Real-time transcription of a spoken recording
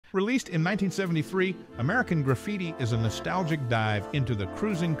Released in 1973, American Graffiti is a nostalgic dive into the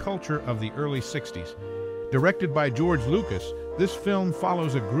cruising culture of the early 60s. Directed by George Lucas, this film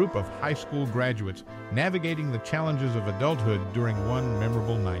follows a group of high school graduates navigating the challenges of adulthood during one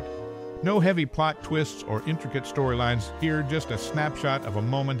memorable night. No heavy plot twists or intricate storylines here, just a snapshot of a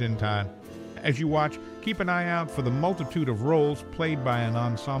moment in time. As you watch, keep an eye out for the multitude of roles played by an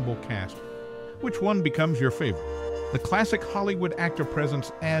ensemble cast. Which one becomes your favorite? The classic Hollywood actor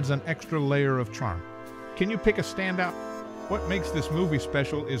presence adds an extra layer of charm. Can you pick a standout? What makes this movie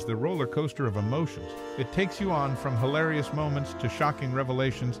special is the roller coaster of emotions. It takes you on from hilarious moments to shocking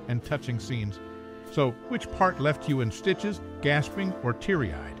revelations and touching scenes. So, which part left you in stitches, gasping, or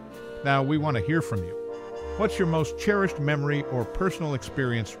teary-eyed? Now, we want to hear from you. What's your most cherished memory or personal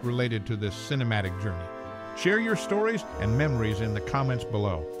experience related to this cinematic journey? Share your stories and memories in the comments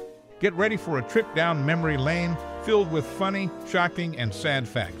below. Get ready for a trip down memory lane filled with funny, shocking, and sad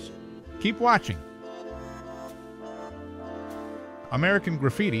facts. Keep watching. American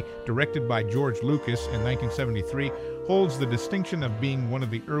Graffiti, directed by George Lucas in 1973, holds the distinction of being one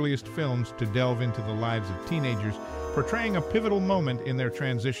of the earliest films to delve into the lives of teenagers, portraying a pivotal moment in their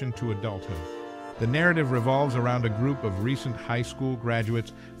transition to adulthood. The narrative revolves around a group of recent high school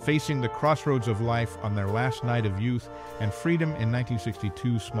graduates facing the crossroads of life on their last night of youth and freedom in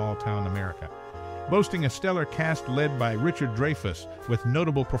 1962 small-town America. Boasting a stellar cast led by Richard Dreyfuss, with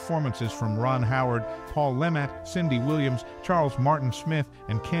notable performances from Ron Howard, Paul Le Mat, Cindy Williams, Charles Martin Smith,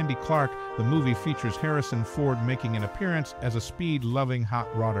 and Candy Clark, the movie features Harrison Ford making an appearance as a speed-loving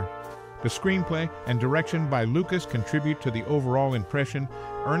hot rodder. The screenplay and direction by Lucas contribute to the overall impression,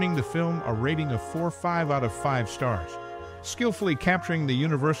 earning the film a rating of 4.5 out of 5 stars. Skillfully capturing the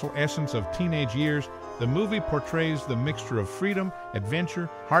universal essence of teenage years, the movie portrays the mixture of freedom, adventure,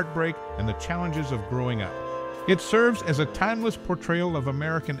 heartbreak, and the challenges of growing up. It serves as a timeless portrayal of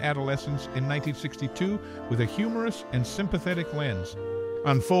American adolescence in 1962 with a humorous and sympathetic lens.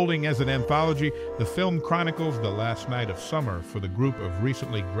 Unfolding as an anthology, the film chronicles the last night of summer for the group of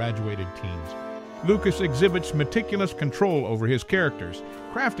recently graduated teens. Lucas exhibits meticulous control over his characters,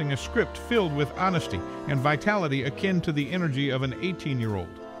 crafting a script filled with honesty and vitality akin to the energy of an 18-year-old.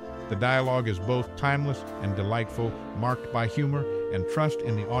 The dialogue is both timeless and delightful, marked by humor and trust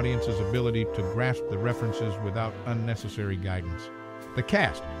in the audience's ability to grasp the references without unnecessary guidance. The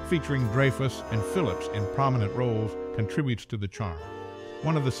cast, featuring Dreyfuss and Phillips in prominent roles, contributes to the charm.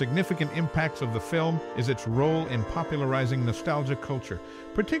 One of the significant impacts of the film is its role in popularizing nostalgia culture,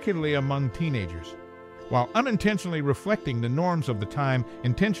 particularly among teenagers. While unintentionally reflecting the norms of the time,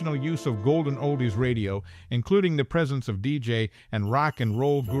 intentional use of golden oldies radio, including the presence of DJ and rock and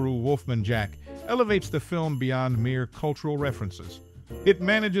roll guru Wolfman Jack, elevates the film beyond mere cultural references. It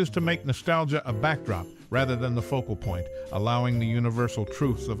manages to make nostalgia a backdrop rather than the focal point, allowing the universal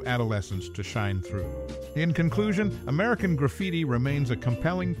truths of adolescence to shine through. In conclusion, American Graffiti remains a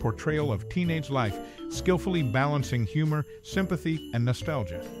compelling portrayal of teenage life, skillfully balancing humor, sympathy, and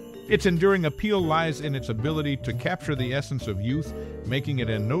nostalgia. Its enduring appeal lies in its ability to capture the essence of youth, making it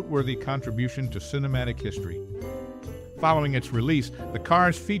a noteworthy contribution to cinematic history. Following its release, the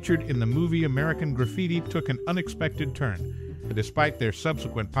cars featured in the movie American Graffiti took an unexpected turn. Despite their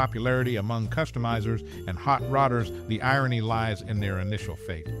subsequent popularity among customizers and hot rodders, the irony lies in their initial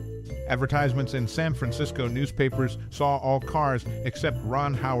fate. Advertisements in San Francisco newspapers saw all cars except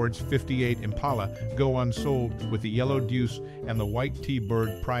Ron Howard's '58 Impala go unsold, with the yellow Deuce and the white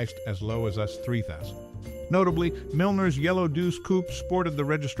T-Bird priced as low as $3,000. Notably, Milner's yellow Deuce coupe sported the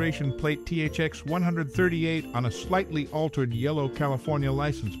registration plate THX 138 on a slightly altered yellow California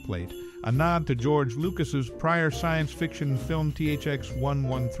license plate, a nod to George Lucas's prior science fiction film THX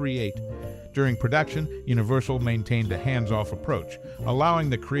 1138. During production, Universal maintained a hands-off approach,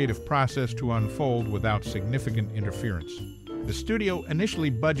 allowing the creative process to unfold without significant interference. The studio initially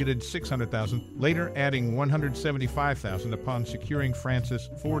budgeted $600,000, later adding $175,000 upon securing Francis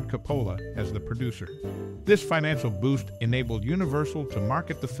Ford Coppola as the producer. This financial boost enabled Universal to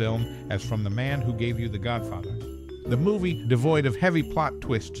market the film as from the man who gave you The Godfather. The movie, devoid of heavy plot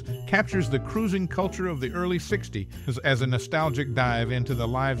twists, captures the cruising culture of the early 60s as a nostalgic dive into the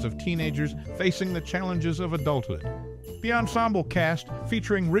lives of teenagers facing the challenges of adulthood. The ensemble cast,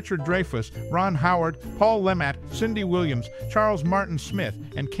 featuring Richard Dreyfuss, Ron Howard, Paul Le Mat, Cindy Williams, Charles Martin Smith,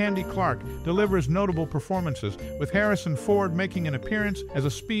 and Candy Clark, delivers notable performances, with Harrison Ford making an appearance as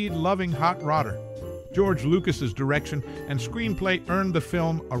a speed-loving hot rodder. George Lucas's direction and screenplay earned the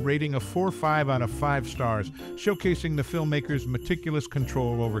film a rating of 4.5 out of 5 stars, showcasing the filmmaker's meticulous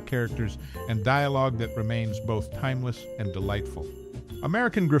control over characters and dialogue that remains both timeless and delightful.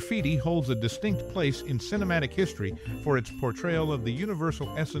 American Graffiti holds a distinct place in cinematic history for its portrayal of the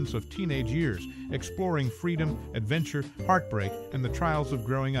universal essence of teenage years, exploring freedom, adventure, heartbreak, and the trials of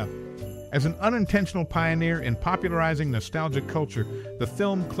growing up. As an unintentional pioneer in popularizing nostalgic culture, the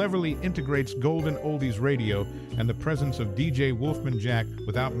film cleverly integrates golden oldies radio and the presence of DJ Wolfman Jack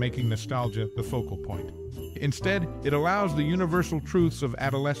without making nostalgia the focal point. Instead, it allows the universal truths of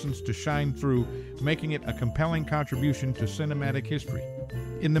adolescence to shine through, making it a compelling contribution to cinematic history.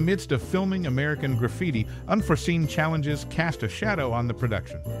 In the midst of filming American Graffiti, unforeseen challenges cast a shadow on the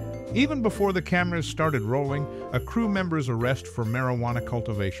production. Even before the cameras started rolling, a crew member's arrest for marijuana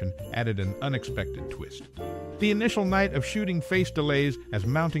cultivation added an unexpected twist. The initial night of shooting faced delays as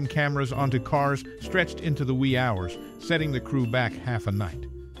mounting cameras onto cars stretched into the wee hours, setting the crew back half a night.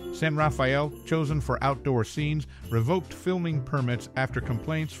 San Rafael, chosen for outdoor scenes, revoked filming permits after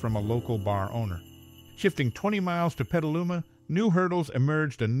complaints from a local bar owner. Shifting 20 miles to Petaluma, new hurdles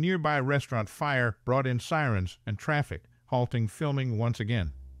emerged. A nearby restaurant fire brought in sirens and traffic, halting filming once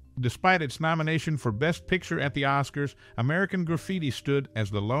again. Despite its nomination for Best Picture at the Oscars, American Graffiti stood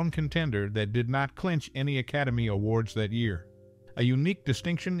as the lone contender that did not clinch any Academy Awards that year. A unique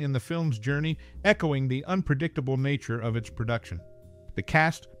distinction in the film's journey, echoing the unpredictable nature of its production. The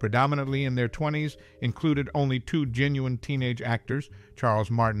cast, predominantly in their 20s, included only two genuine teenage actors, Charles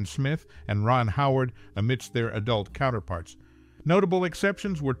Martin Smith and Ron Howard, amidst their adult counterparts. Notable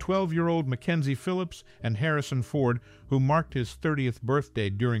exceptions were 12-year-old Mackenzie Phillips and Harrison Ford, who marked his 30th birthday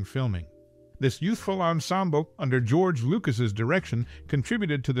during filming. This youthful ensemble, under George Lucas's direction,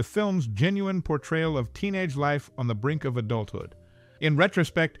 contributed to the film's genuine portrayal of teenage life on the brink of adulthood. In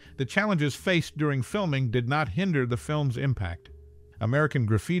retrospect, the challenges faced during filming did not hinder the film's impact. American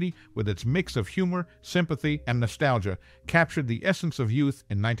Graffiti, with its mix of humor, sympathy, and nostalgia, captured the essence of youth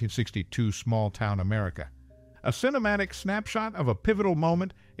in 1962 small-town America. A cinematic snapshot of a pivotal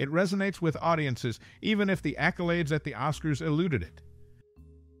moment, it resonates with audiences even if the accolades at the Oscars eluded it.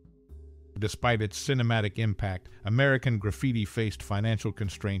 Despite its cinematic impact, American Graffiti faced financial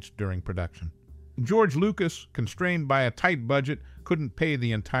constraints during production. George Lucas, constrained by a tight budget, couldn't pay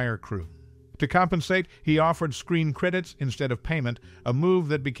the entire crew. To compensate, he offered screen credits instead of payment, a move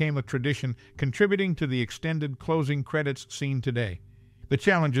that became a tradition, contributing to the extended closing credits seen today. The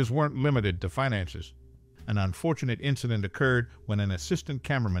challenges weren't limited to finances. An unfortunate incident occurred when an assistant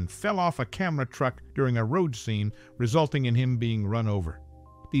cameraman fell off a camera truck during a road scene, resulting in him being run over.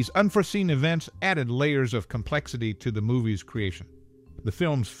 These unforeseen events added layers of complexity to the movie's creation. The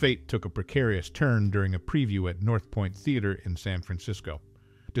film's fate took a precarious turn during a preview at North Point Theater in San Francisco.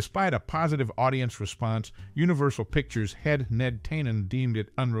 Despite a positive audience response, Universal Pictures head Ned Tanen deemed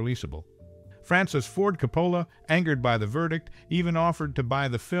it unreleasable. Francis Ford Coppola, angered by the verdict, even offered to buy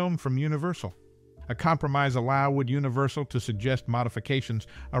the film from Universal. A compromise allowed Universal to suggest modifications,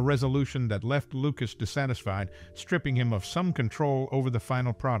 a resolution that left Lucas dissatisfied, stripping him of some control over the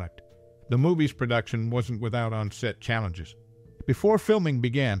final product. The movie's production wasn't without on-set challenges. Before filming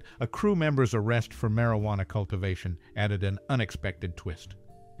began, a crew member's arrest for marijuana cultivation added an unexpected twist.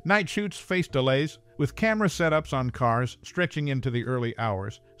 Night shoots faced delays, with camera setups on cars stretching into the early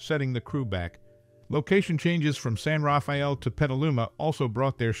hours, setting the crew back. Location changes from San Rafael to Petaluma also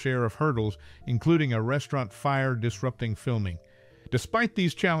brought their share of hurdles, including a restaurant fire disrupting filming. Despite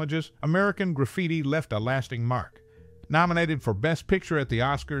these challenges, American Graffiti left a lasting mark. Nominated for Best Picture at the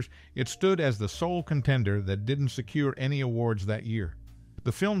Oscars, it stood as the sole contender that didn't secure any awards that year.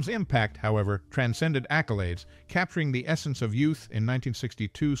 The film's impact, however, transcended accolades, capturing the essence of youth in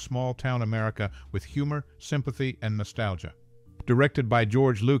 1962 small-town America with humor, sympathy, and nostalgia. Directed by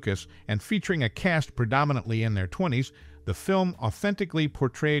George Lucas and featuring a cast predominantly in their 20s, the film authentically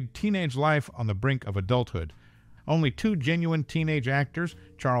portrayed teenage life on the brink of adulthood. Only two genuine teenage actors,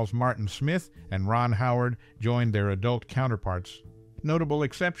 Charles Martin Smith and Ron Howard, joined their adult counterparts. Notable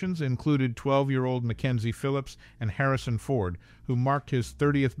exceptions included 12-year-old Mackenzie Phillips and Harrison Ford, who marked his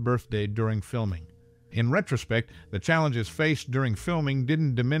 30th birthday during filming. In retrospect, the challenges faced during filming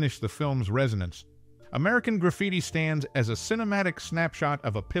didn't diminish the film's resonance. American Graffiti stands as a cinematic snapshot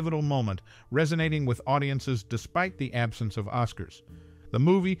of a pivotal moment, resonating with audiences despite the absence of Oscars. The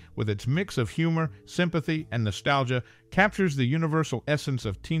movie, with its mix of humor, sympathy, and nostalgia, captures the universal essence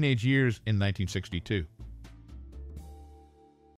of teenage years in 1962.